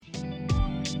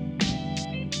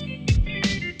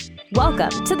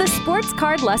Welcome to the Sports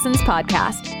Card Lessons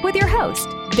Podcast with your host,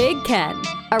 Big Ken,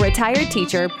 a retired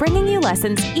teacher bringing you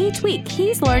lessons each week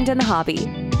he's learned in the hobby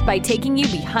by taking you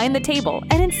behind the table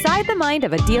and inside the mind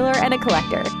of a dealer and a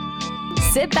collector.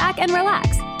 Sit back and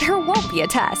relax. There won't be a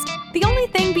test. The only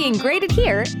thing being graded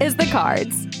here is the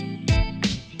cards.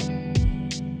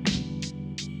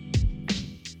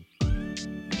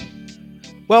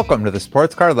 Welcome to the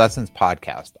Sports Card Lessons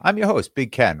Podcast. I'm your host,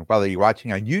 Big Ken. Whether you're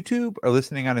watching on YouTube or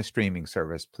listening on a streaming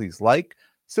service, please like,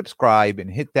 subscribe, and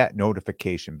hit that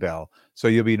notification bell so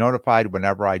you'll be notified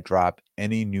whenever I drop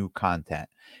any new content.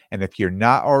 And if you're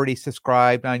not already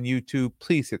subscribed on YouTube,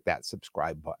 please hit that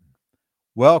subscribe button.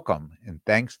 Welcome, and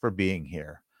thanks for being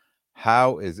here.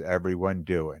 How is everyone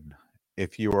doing?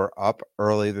 If you were up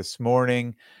early this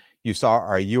morning, you saw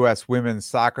our U.S. women's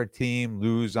soccer team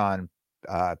lose on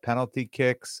penalty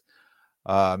kicks.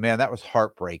 Man, that was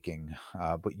heartbreaking.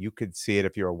 But you could see it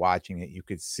if you were watching it. You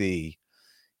could see,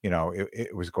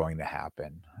 it was going to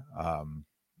happen.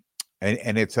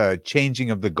 And it's a changing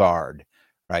of the guard,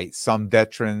 right? Some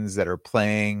veterans that are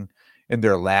playing in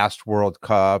their last World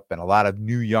Cup and a lot of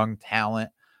new young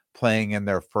talent playing in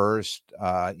their first,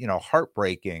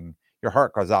 heartbreaking. Your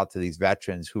heart goes out to these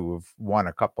veterans who have won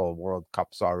a couple of World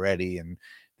Cups already, and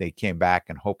they came back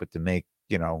and hope it to make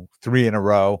 3 in a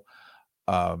row.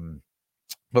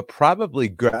 But probably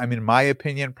good. I mean, in my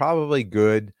opinion, probably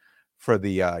good for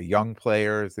the young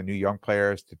players, the new young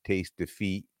players to taste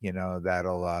defeat.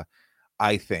 That'll,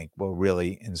 I think, will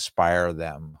really inspire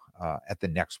them at the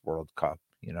next World Cup.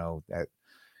 They'll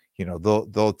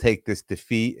take this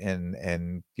defeat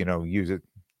and use it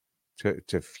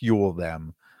to fuel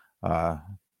them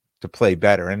to play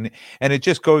better. And it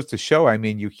just goes to show, I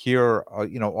mean, you hear,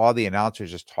 all the announcers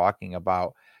just talking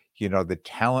about, the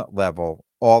talent level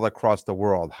all across the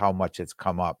world, how much it's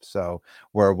come up. So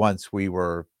where once we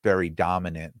were very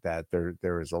dominant, that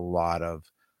there is a lot of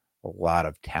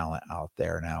talent out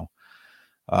there now.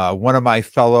 One of my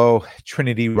fellow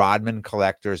Trinity Rodman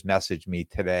collectors messaged me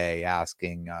today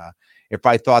asking if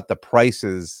I thought the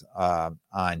prices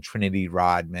on Trinity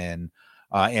Rodman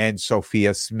and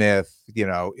Sophia Smith,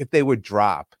 if they would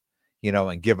drop,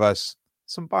 and give us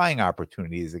some buying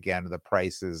opportunities again. The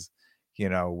prices,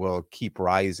 will keep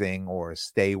rising or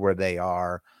stay where they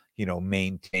are,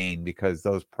 maintain, because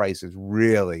those prices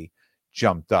really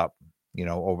jumped up,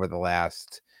 over the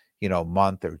last,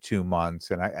 month or 2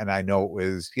 months. And I know it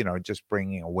was, just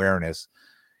bringing awareness,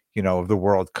 of the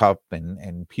World Cup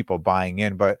and people buying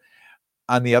in. But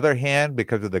on the other hand,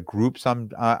 because of the groups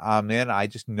I'm in, I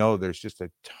just know there's just a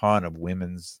ton of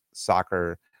women's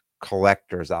soccer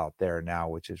collectors out there now,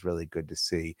 which is really good to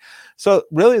see. So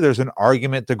really, there's an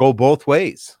argument to go both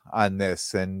ways on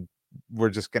this, and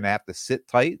we're just going to have to sit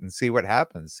tight and see what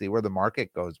happens, see where the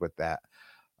market goes with that.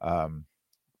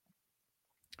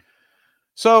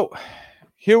 So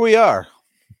here we are.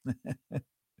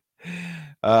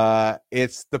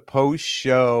 It's the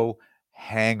post-show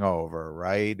hangover,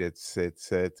 right? It's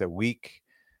a week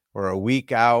or a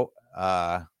week out,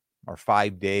 or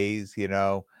 5 days,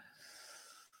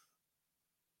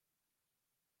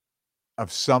 of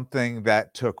something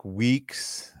that took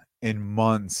weeks and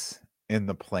months in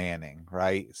the planning,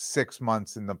 right? 6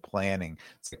 months in the planning.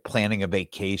 It's like planning a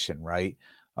vacation, right?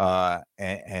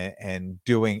 And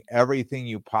doing everything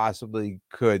you possibly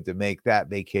could to make that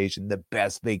vacation the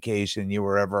best vacation you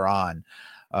were ever on.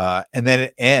 And then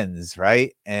it ends,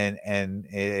 right? And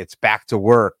it's back to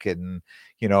work and,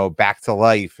 back to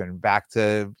life and back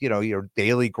to, your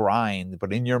daily grind.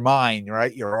 But in your mind,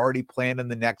 right, you're already planning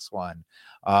the next one.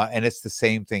 And it's the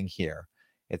same thing here.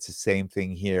 It's the same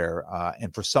thing here.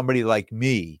 And for somebody like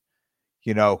me,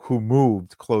 who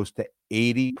moved close to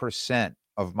 80%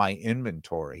 of my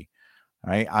inventory,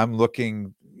 right? I'm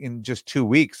looking in just 2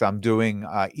 weeks, I'm doing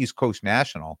East Coast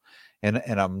National. And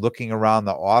I'm looking around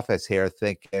the office here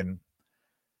thinking,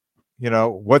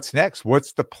 what's next?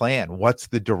 What's the plan? What's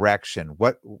the direction?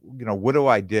 What do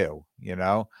I do?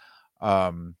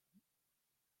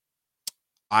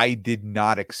 I did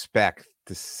not expect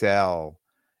to sell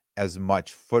as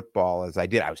much football as I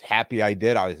did. I was happy I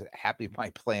did. I was happy my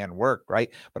plan worked, right?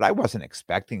 But I wasn't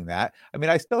expecting that. I mean,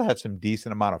 I still have some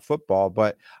decent amount of football,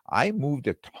 but I moved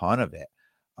a ton of it.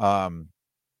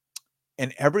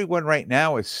 And everyone right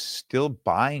now is still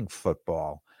buying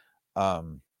football. But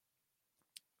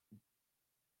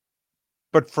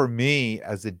for me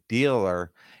as a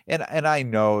dealer, and I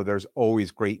know there's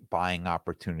always great buying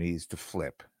opportunities to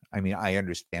flip. I mean, I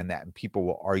understand that, and people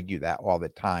will argue that all the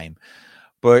time.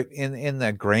 But in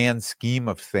the grand scheme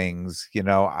of things,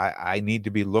 I need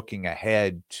to be looking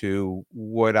ahead to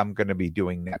what I'm going to be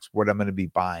doing next, what I'm going to be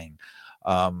buying.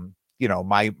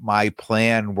 my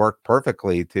plan worked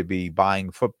perfectly to be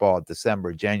buying football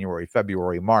December, January,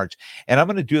 February, March. And I'm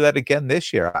going to do that again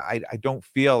this year. I don't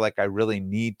feel like I really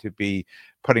need to be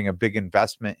putting a big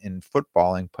investment in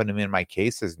football and putting them in my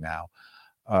cases now.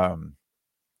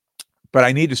 But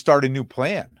I need to start a new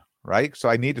plan, right? So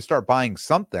I need to start buying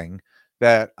something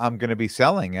that I'm going to be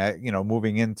selling at,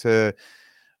 moving into,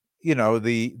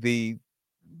 the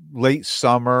late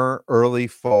summer, early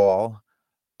fall.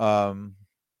 And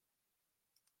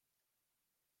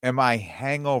my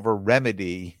hangover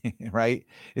remedy, right,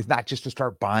 is not just to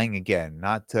start buying again,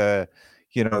 not to,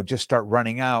 just start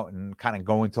running out and kind of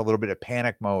go into a little bit of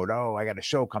panic mode. Oh, I got a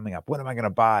show coming up. What am I going to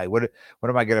buy? What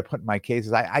am I going to put in my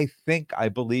cases? I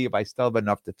believe I still have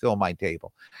enough to fill my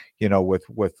table,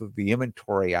 with the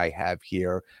inventory I have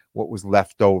here, what was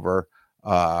left over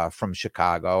from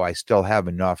Chicago. I still have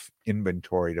enough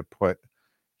inventory to put,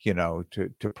 to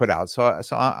put out. So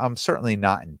I'm certainly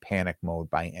not in panic mode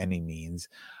by any means.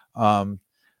 But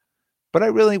I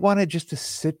really wanted just to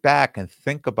sit back and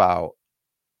think about,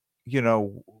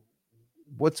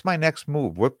 what's my next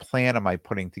move? What plan am I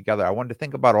putting together? I wanted to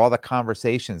think about all the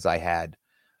conversations I had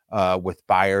with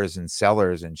buyers and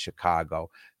sellers in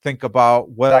Chicago. Think about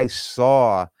what I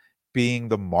saw being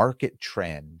the market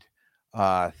trend.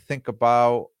 Think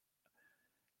about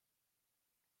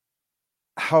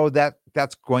how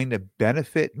that's going to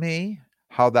benefit me,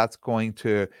 how that's going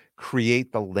to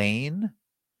create the lane,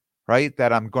 right,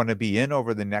 that I'm going to be in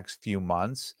over the next few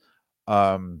months.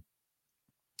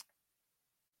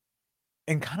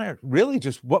 And kind of really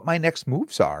just what my next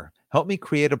moves are. Help me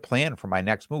create a plan for my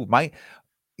next move.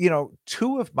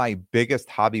 Two of my biggest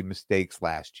hobby mistakes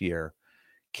last year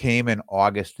came in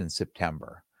August and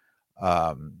September.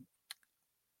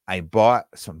 I bought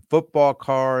some football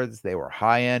cards. They were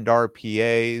high-end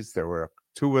RPAs. There were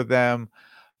two of them.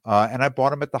 And I bought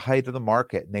them at the height of the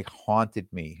market, and they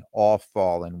haunted me all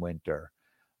fall and winter.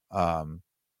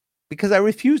 Because I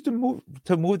refused to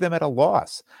move them at a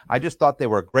loss. I just thought they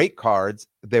were great cards.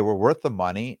 They were worth the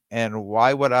money. And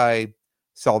why would I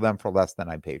sell them for less than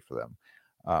I paid for them?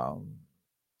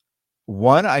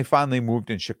 One, I finally moved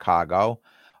in Chicago.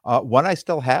 One I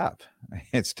still have.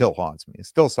 It still haunts me. It's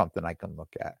still something I can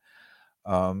look at.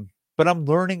 But I'm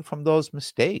learning from those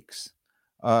mistakes.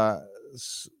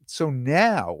 So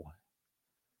now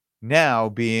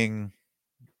being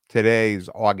today's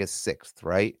August 6th,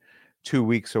 right? 2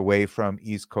 weeks away from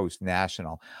East Coast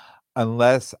National,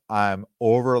 unless I'm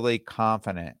overly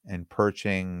confident in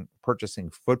purchasing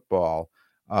football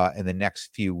in the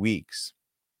next few weeks,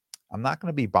 I'm not going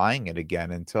to be buying it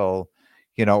again until,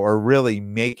 or really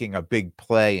making a big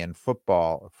play in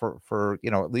football for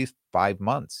at least 5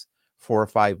 months, 4 or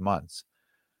 5 months.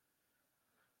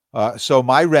 So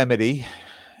my remedy,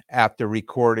 after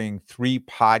recording 3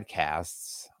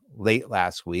 podcasts late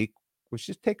last week, was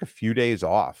just take a few days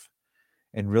off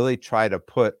and really try to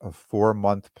put a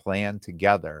 4-month plan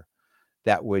together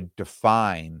that would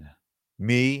define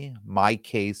me, my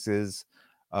cases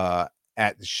at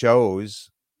the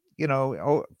shows,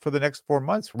 for the next 4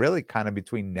 months, really kind of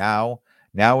between now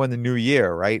and the new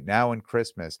year, right? Now and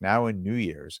Christmas, now and New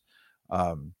Year's.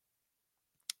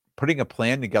 Putting a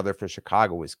plan together for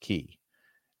Chicago is key.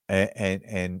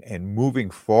 And moving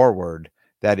forward,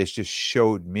 that has just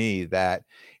showed me that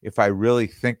if I really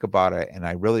think about it and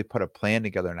I really put a plan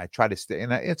together and I try to stay,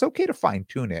 and it's okay to fine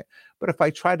tune it, but if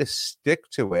I try to stick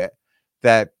to it,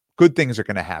 that good things are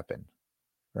going to happen,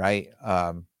 right?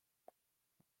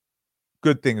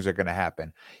 Good things are going to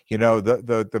happen.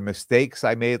 The mistakes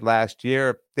I made last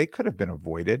year, they could have been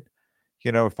avoided.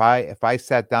 If I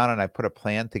sat down and I put a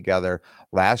plan together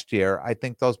last year, I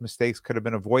think those mistakes could have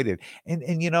been avoided. And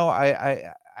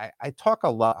I talk a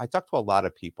lot. I talk to a lot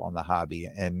of people in the hobby,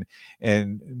 and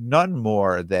none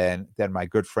more than my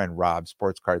good friend Rob,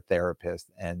 sports card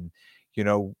therapist. And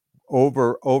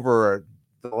over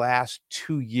the last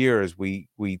 2 years, we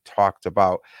talked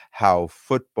about how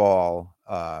football,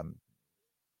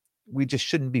 we just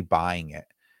shouldn't be buying it.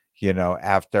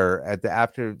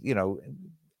 After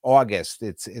August,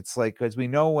 it's like, because we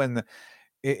know when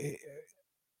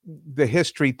the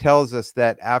history tells us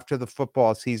that after the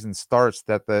football season starts,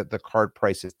 that the card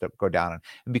prices go down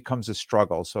and becomes a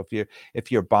struggle. So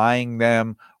if you're buying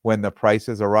them when the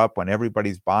prices are up, when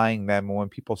everybody's buying them, when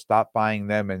people stop buying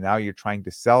them, and now you're trying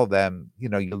to sell them,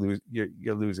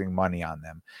 you're losing money on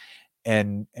them.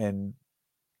 And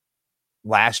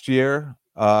last year,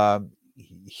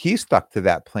 he stuck to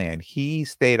that plan. He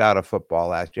stayed out of football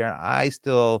last year. I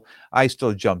still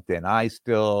jumped in. I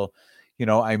still,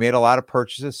 I made a lot of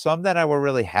purchases, some that I were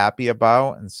really happy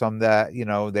about, and some that,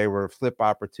 they were flip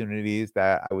opportunities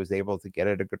that I was able to get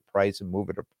at a good price and move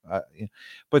it.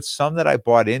 But some that I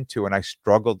bought into and I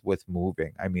struggled with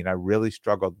moving. I mean, I really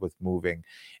struggled with moving.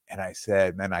 And I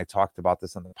said, man, I talked about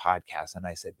this on the podcast and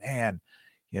I said, man,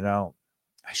 you know,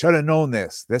 I should have known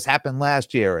this. This happened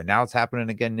last year and now it's happening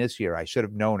again this year. I should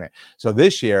have known it. So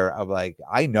this year I'm like,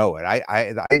 I know it.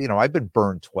 I've been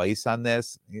burned twice on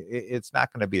this. It's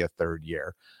not going to be a third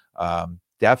year.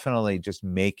 Definitely just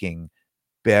making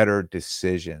better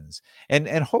decisions. And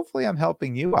hopefully I'm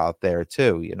helping you out there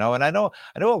too, and I know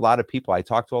a lot of people. I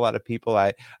talk to a lot of people.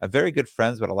 I have very good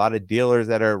friends with a lot of dealers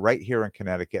that are right here in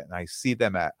Connecticut, and I see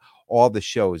them at all the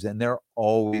shows, and they're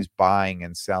always buying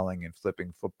and selling and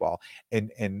flipping football,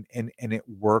 and it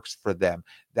works for them.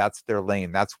 That's their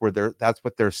lane. That's what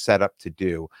they're set up to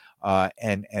do.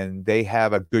 And they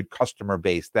have a good customer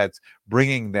base that's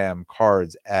bringing them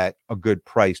cards at a good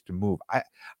price to move.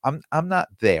 I'm not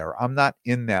there. I'm not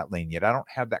in that lane yet. I don't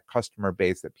have that customer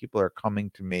base that people are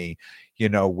coming to me,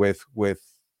 with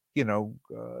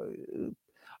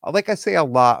like I say, a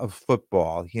lot of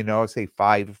football, say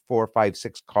 4, 5,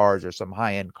 6 cards or some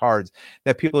high-end cards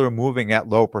that people are moving at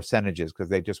low percentages because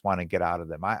they just want to get out of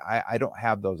them. I don't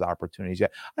have those opportunities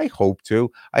yet. I hope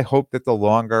to. I hope that the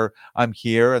longer I'm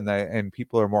here and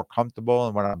people are more comfortable,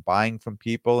 and when I'm buying from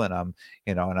people and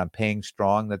I'm paying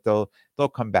strong, that they'll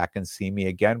come back and see me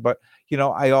again. But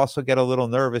I also get a little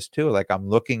nervous too. Like I'm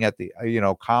looking at the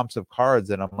comps of cards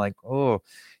and I'm like, oh,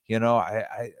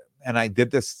 I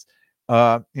did this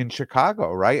in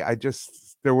Chicago, right?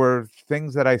 There were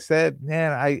things that I said,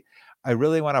 man, I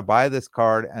really want to buy this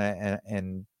card,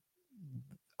 and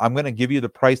I'm going to give you the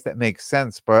price that makes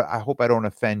sense, but I hope I don't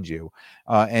offend you.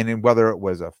 And whether it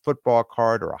was a football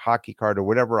card or a hockey card or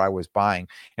whatever I was buying,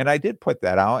 and I did put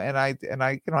that out, and I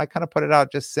kind of put it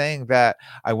out just saying that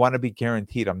I want to be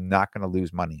guaranteed I'm not going to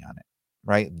lose money on it,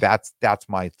 right? That's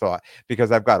my thought,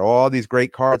 because I've got all these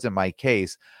great cards in my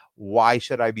case. Why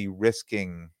should I be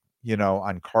risking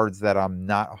on cards that I'm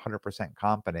not 100%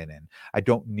 confident in? I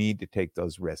don't need to take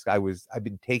those risks. I've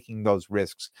been taking those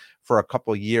risks for a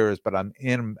couple of years, but I'm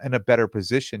in a better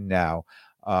position now.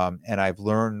 And I've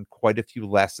learned quite a few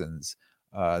lessons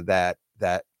that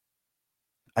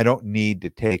I don't need to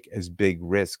take as big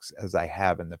risks as I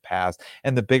have in the past.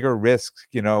 And the bigger risks,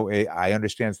 I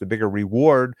understand it's the bigger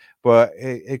reward, but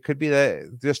it could be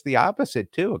just the opposite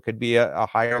too. It could be a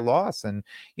higher loss. And,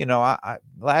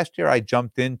 last year I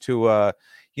jumped into an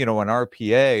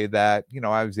RPA that,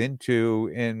 I was into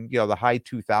in, the high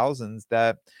 2000s,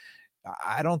 that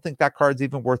I don't think that card's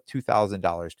even worth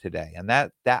 $2,000 today. And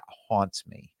that haunts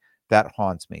me.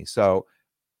 So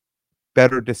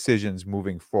better decisions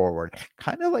moving forward.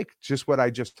 Kind of like just what I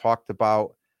just talked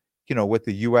about, with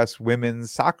the U.S.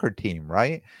 women's soccer team,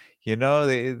 right?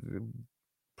 They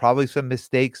probably some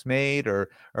mistakes made or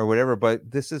whatever, but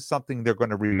this is something they're going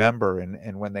to remember.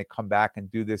 And when they come back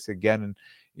and do this again,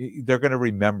 and they're going to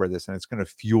remember this, and it's going to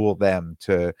fuel them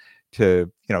to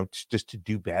just to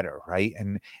do better, right?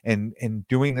 And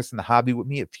doing this in the hobby with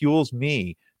me, it fuels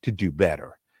me to do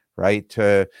better. Right.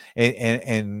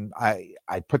 And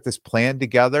I put this plan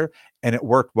together and it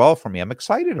worked well for me. I'm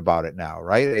excited about it now.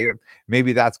 Right.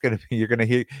 Maybe that's going to be, you're going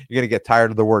to get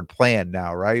tired of the word plan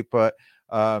now. Right. But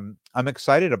I'm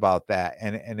excited about that.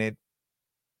 And it,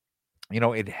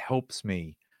 it helps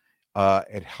me.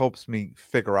 It helps me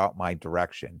figure out my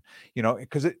direction,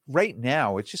 because right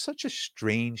now it's just such a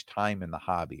strange time in the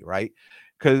hobby, right?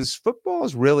 Because football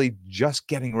is really just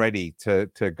getting ready to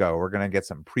go. We're going to get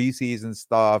some preseason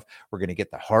stuff. We're going to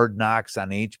get the Hard Knocks on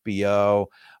HBO,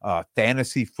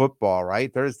 fantasy football,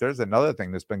 right? There's another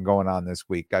thing that's been going on this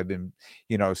week. I've been,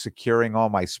 securing all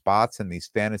my spots in these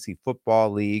fantasy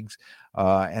football leagues.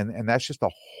 And that's just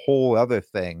a whole other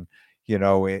thing,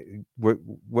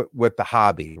 with the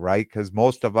hobby, right? Because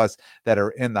most of us that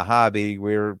are in the hobby,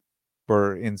 we're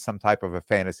in some type of a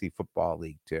fantasy football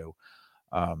league too.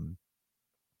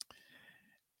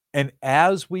 And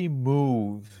as we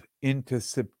move into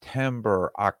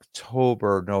September,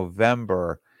 October,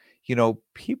 November,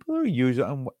 people are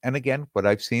usually, and again, what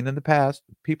I've seen in the past,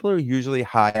 people are usually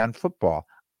high on football.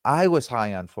 I was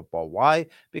high on football. Why?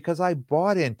 Because I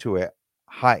bought into it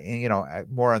high,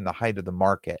 more on the height of the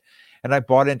market. And I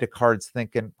bought into cards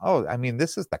thinking, oh, I mean,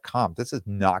 this is the comp. This is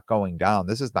not going down.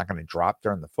 This is not going to drop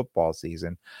during the football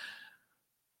season.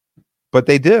 But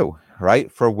they do,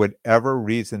 right? For whatever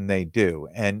reason they do.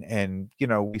 And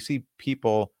we see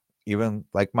people, even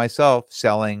like myself,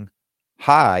 selling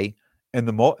high, and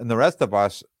the rest of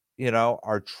us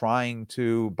are trying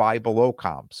to buy below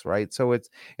comps, right? So it's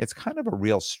kind of a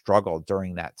real struggle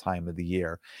during that time of the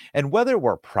year. And whether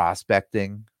we're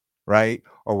prospecting, right,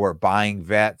 or we're buying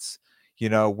vets,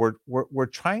 we're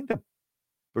trying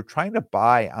to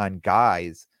buy on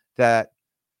guys that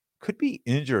could be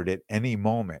injured at any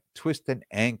moment, twist an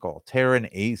ankle, tear an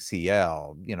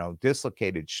ACL,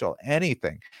 dislocated shoulder,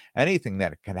 anything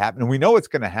that can happen. And we know it's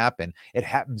going to happen. It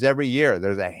happens every year.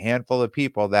 There's a handful of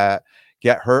people that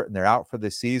get hurt and they're out for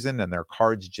the season and their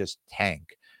cards just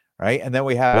tank, right? And then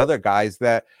we have other guys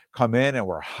that come in and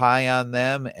we're high on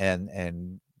them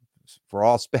and we're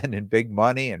all spending big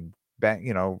money and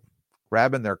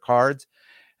grabbing their cards,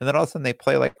 and then all of a sudden they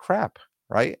play like crap,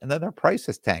 right? And then their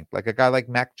prices tanked, like a guy like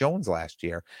Mac Jones last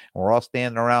year. And we're all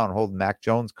standing around holding Mac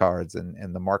Jones cards,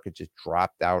 and the market just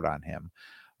dropped out on him.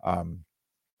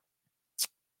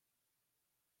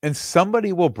 And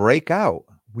somebody will break out.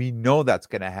 We know that's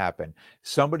going to happen.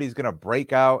 Somebody's going to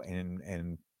break out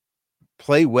and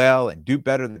play well and do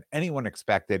better than anyone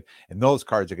expected, and those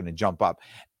cards are going to jump up.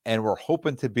 And we're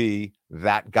hoping to be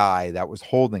that guy that was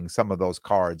holding some of those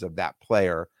cards of that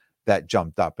player that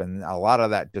jumped up. And a lot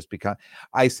of that just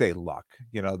I say luck.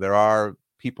 There are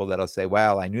people that'll say,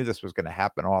 well, I knew this was going to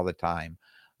happen all the time.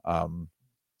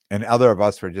 And other of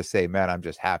us would just say, man, I'm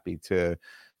just happy to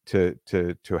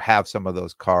have some of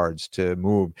those cards to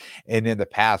move. And in the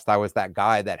past, I was that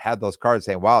guy that had those cards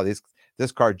saying, wow,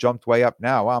 this card jumped way up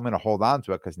now. Well, I'm going to hold on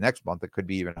to it because next month it could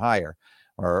be even higher,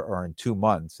 or in 2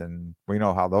 months. And we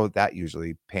know how that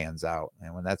usually pans out.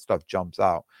 And when that stuff jumps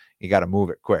out, you got to move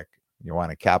it quick. You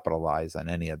want to capitalize on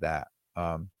any of that.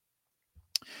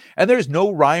 And there's no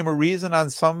rhyme or reason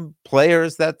on some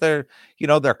players that their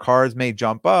cards may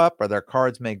jump up or their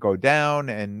cards may go down,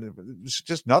 and it's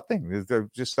just nothing. They're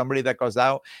just somebody that goes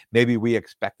out. Maybe we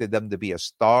expected them to be a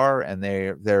star and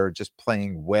they're just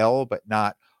playing well, but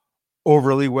not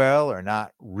overly well, or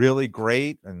not really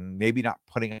great, and maybe not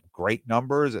putting up great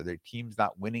numbers, or their team's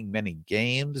not winning many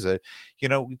games.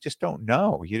 We just don't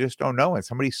know. You just don't know. And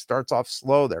somebody starts off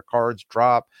slow, their cards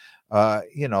drop,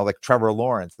 like Trevor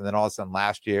Lawrence. And then all of a sudden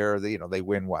last year, they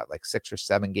win like 6 or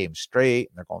 7 games straight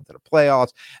and they're going to the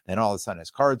playoffs. Then all of a sudden his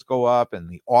cards go up, and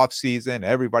the off season,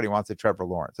 everybody wants a Trevor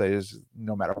Lawrence.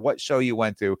 No matter what show you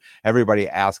went to, everybody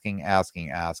asking.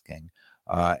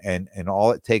 And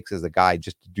all it takes is a guy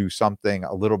just to do something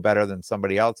a little better than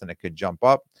somebody else, and it could jump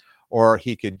up, or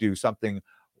he could do something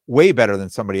way better than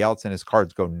somebody else and his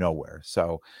cards go nowhere.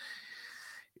 So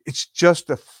it's just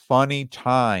a funny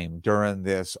time during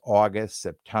this August,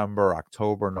 September,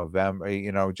 October,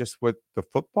 November, just with the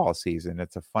football season.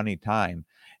 It's a funny time.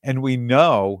 And we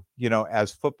know,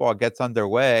 as football gets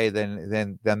underway,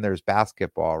 then there's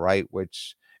basketball, right?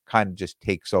 Which kind of just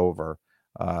takes over.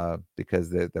 Because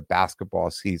the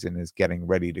basketball season is getting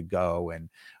ready to go, and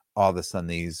all of a sudden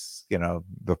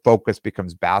the focus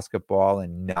becomes basketball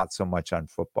and not so much on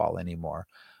football anymore.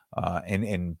 And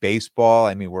in baseball,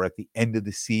 I mean, we're at the end of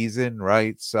the season,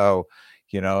 right? So,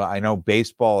 I know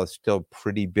baseball is still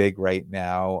pretty big right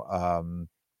now.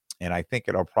 And I think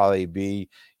it'll probably be,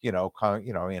 in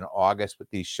August with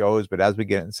these shows. But as we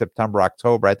get in September,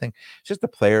 October, I think it's just the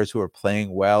players who are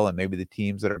playing well, and maybe the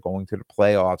teams that are going to the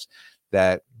playoffs,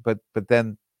 but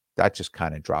then that just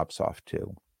kind of drops off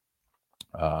too.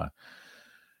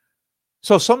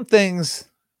 So some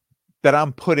things that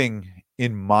I'm putting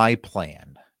in my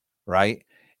plan, right?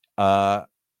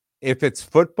 If it's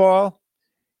football,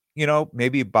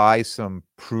 maybe buy some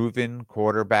proven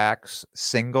quarterbacks,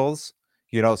 singles,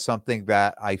 something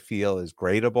that I feel is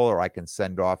gradable, or I can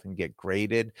send off and get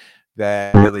graded,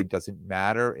 that really doesn't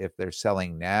matter if they're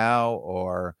selling now,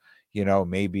 or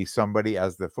maybe somebody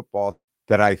as the football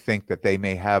that I think that they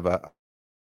may have a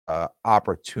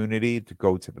opportunity to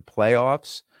go to the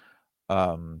playoffs,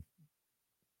 buy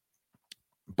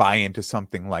into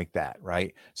something like that,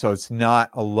 right? So it's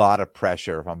not a lot of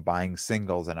pressure if I'm buying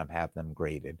singles and I'm having them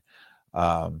graded.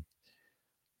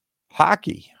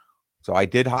 Hockey. So I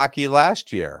did hockey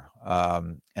last year.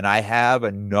 And I have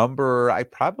a number, I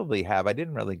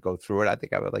didn't really go through it. I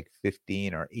think I had like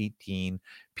 15 or 18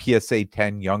 PSA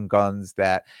 10 young guns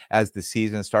that, as the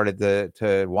season started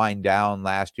to wind down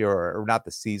last year, or not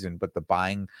the season, but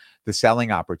the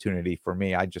selling opportunity for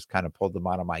me, I just kind of pulled them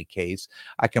out of my case.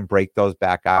 I can break those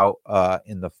back out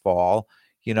in the fall,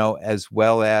 as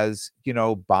well as,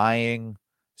 buying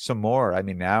some more. I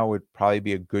mean, now would probably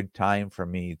be a good time for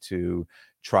me to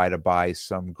try to buy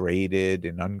some graded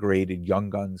and ungraded young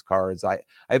guns cards. I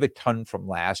have a ton from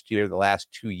last year, the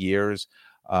last 2 years.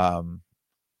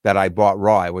 that I bought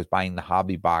raw. I was buying the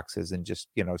hobby boxes and just,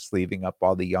 sleeving up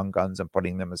all the young guns and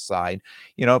putting them aside,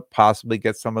 possibly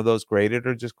get some of those graded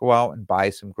or just go out and buy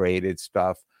some graded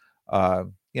stuff,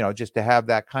 just to have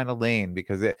that kind of lane,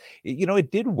 because it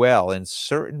did well in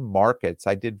certain markets.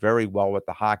 I did very well with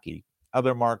the hockey.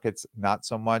 Other markets, not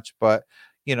so much, but,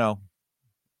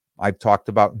 I've talked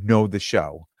about know the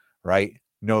show, right?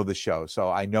 Know the show.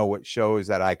 So I know what shows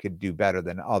that I could do better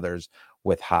than others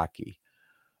with hockey.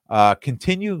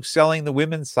 Continue selling the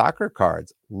women's soccer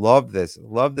cards. Love this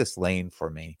lane for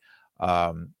me.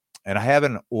 And I have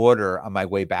an order on my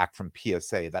way back from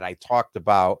PSA that I talked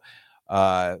about.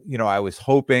 I was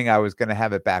hoping I was going to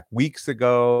have it back weeks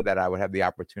ago, that I would have the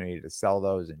opportunity to sell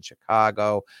those in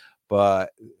Chicago,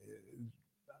 but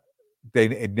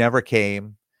it never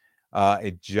came.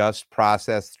 It just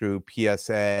processed through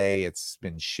PSA. It's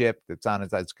been shipped. It's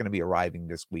going to be arriving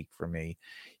this week for me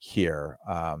here.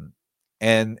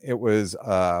 And it was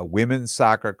women's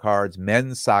soccer cards,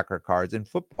 men's soccer cards, and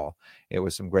football. It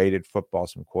was some graded football,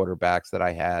 some quarterbacks that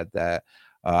I had that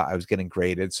I was getting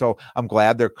graded. So I'm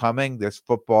glad they're coming. This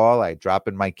football, I drop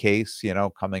in my case,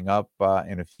 coming up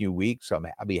in a few weeks. So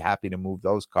I'll be happy to move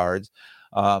those cards.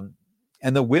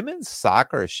 And the women's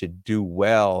soccer should do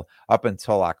well up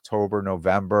until October,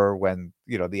 November, when,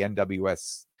 the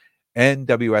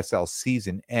NWSL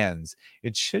season ends.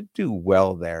 It should do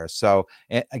well there. So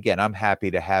again, I'm happy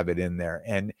to have it in there.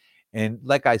 And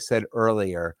like I said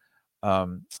earlier,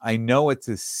 I know it's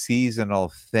a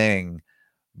seasonal thing,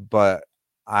 but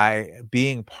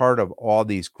being part of all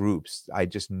these groups, I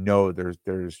just know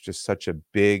there's just such a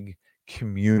big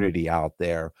community out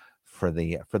there for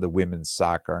the women's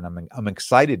soccer, and I'm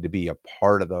excited to be a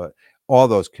part of all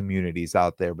those communities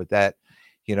out there. But that,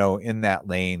 in that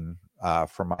lane,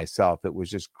 for myself, it was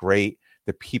just great.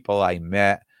 The people I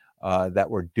met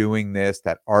that were doing this,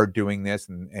 that are doing this,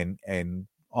 and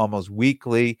almost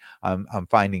weekly, I'm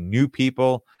finding new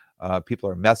people. People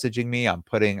are messaging me. I'm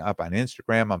putting up on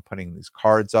Instagram. I'm putting these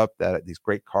cards up, these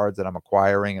great cards that I'm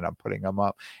acquiring, and I'm putting them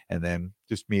up, and then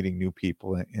just meeting new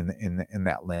people in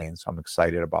that lane. So I'm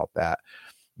excited about that.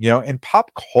 And pop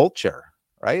culture,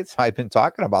 right? So I've been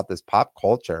talking about this pop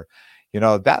culture.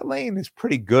 That lane is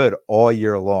pretty good all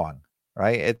year long,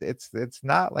 right? It's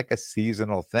not like a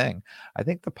seasonal thing. I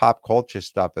think the pop culture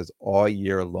stuff is all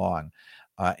year long.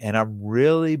 And I'm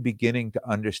really beginning to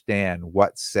understand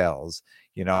what sells.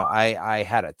 I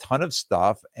had a ton of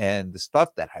stuff, and the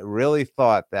stuff that I really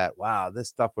thought that, wow, this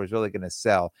stuff was really going to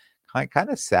sell, kind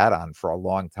of sat on for a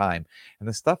long time. And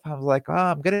the stuff I was like, oh,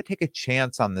 I'm going to take a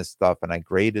chance on this stuff. And I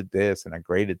graded this and I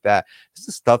graded that. This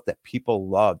is stuff that people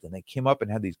loved. And they came up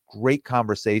and had these great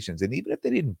conversations. And even if they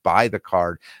didn't buy the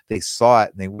card, they saw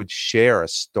it and they would share a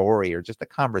story or just a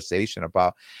conversation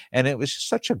about. And it was just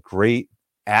such a great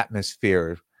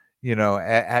atmosphere,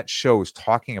 at shows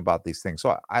talking about these things.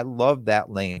 So I love that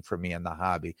lane for me in the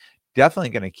hobby.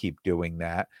 Definitely going to keep doing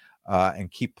that.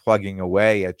 And keep plugging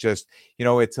away at just,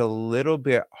 it's a little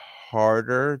bit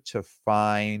harder to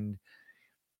find,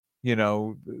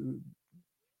 to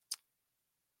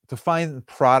find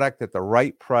product at the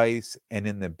right price and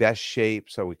in the best shape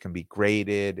so it can be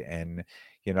graded. And,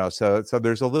 so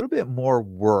there's a little bit more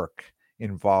work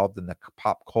involved in the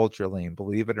pop culture lane,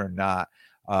 believe it or not,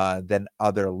 than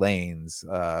other lanes,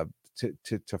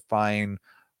 to find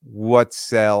what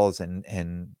sells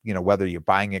and whether you're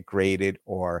buying it graded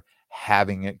or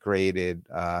having it graded.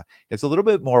 It's a little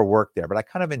bit more work there, but I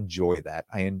kind of enjoy that.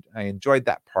 I enjoyed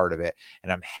that part of it,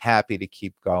 and I'm happy to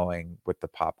keep going with the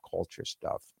pop culture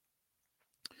stuff.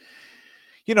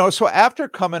 So after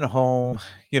coming home,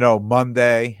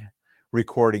 Monday,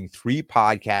 recording 3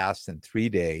 podcasts in 3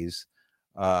 days,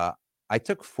 I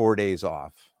took 4 days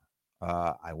off.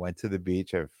 I went to the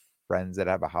beach. I have friends that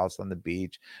have a house on the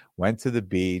beach. Went to the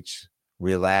beach,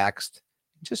 relaxed,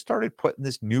 just started putting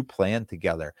this new plan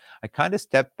together. I kind of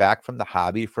stepped back from the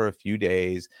hobby for a few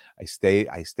days. I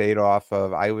stayed off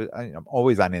of, I'm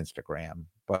always on Instagram,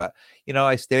 but,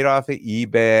 I stayed off of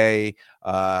eBay,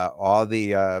 all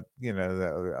the,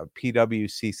 the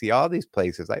PWCC, all these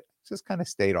places. I just kind of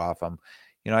stayed off them.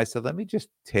 I said, let me just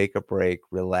take a break,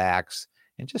 relax,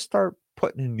 and just start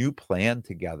putting a new plan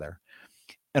together.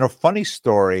 And a funny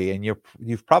story, and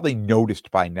you've probably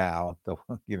noticed by now,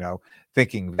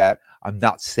 thinking that I'm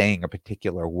not saying a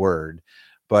particular word,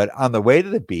 but on the way to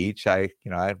the beach, I'm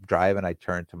driving, I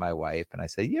turned to my wife and I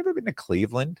said, you ever been to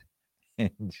Cleveland?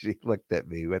 And she looked at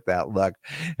me with that look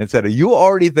and said, are you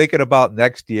already thinking about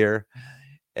next year?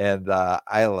 And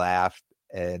I laughed,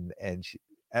 and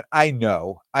I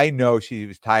know she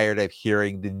was tired of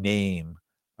hearing the name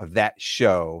of that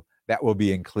show that will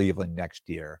be in Cleveland next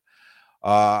year.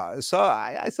 So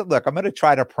I said, look, I'm going to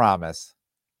try to promise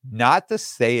not to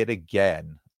say it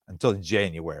again until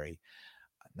January.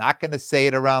 I'm not going to say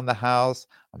it around the house.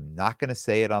 I'm not going to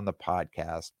say it on the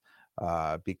podcast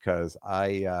because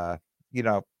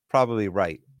probably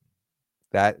right.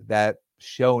 That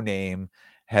show name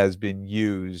has been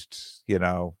used,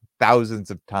 thousands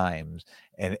of times,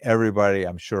 and everybody,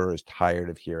 I'm sure, is tired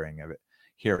of hearing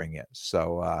it.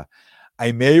 So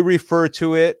I may refer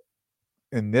to it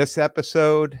in this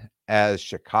episode as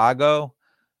Chicago,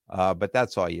 but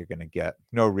that's all you're going to get.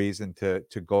 No reason to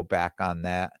go back on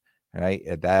that. Right?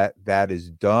 That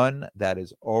is done. That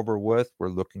is over with. We're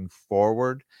looking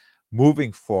forward,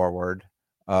 moving forward.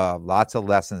 Lots of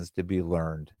lessons to be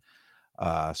learned.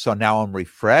 So now I'm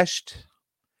refreshed.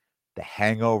 The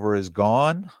hangover is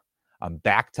gone. I'm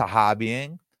back to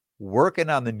hobbying, working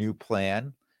on the new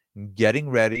plan, and getting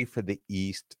ready for the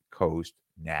East Coast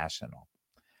National.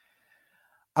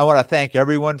 I want to thank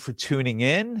everyone for tuning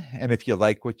in. And if you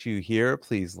like what you hear,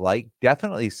 please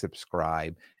definitely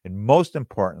subscribe. And most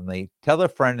importantly, tell a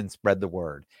friend and spread the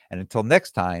word. And until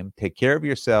next time, take care of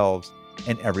yourselves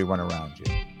and everyone around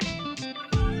you.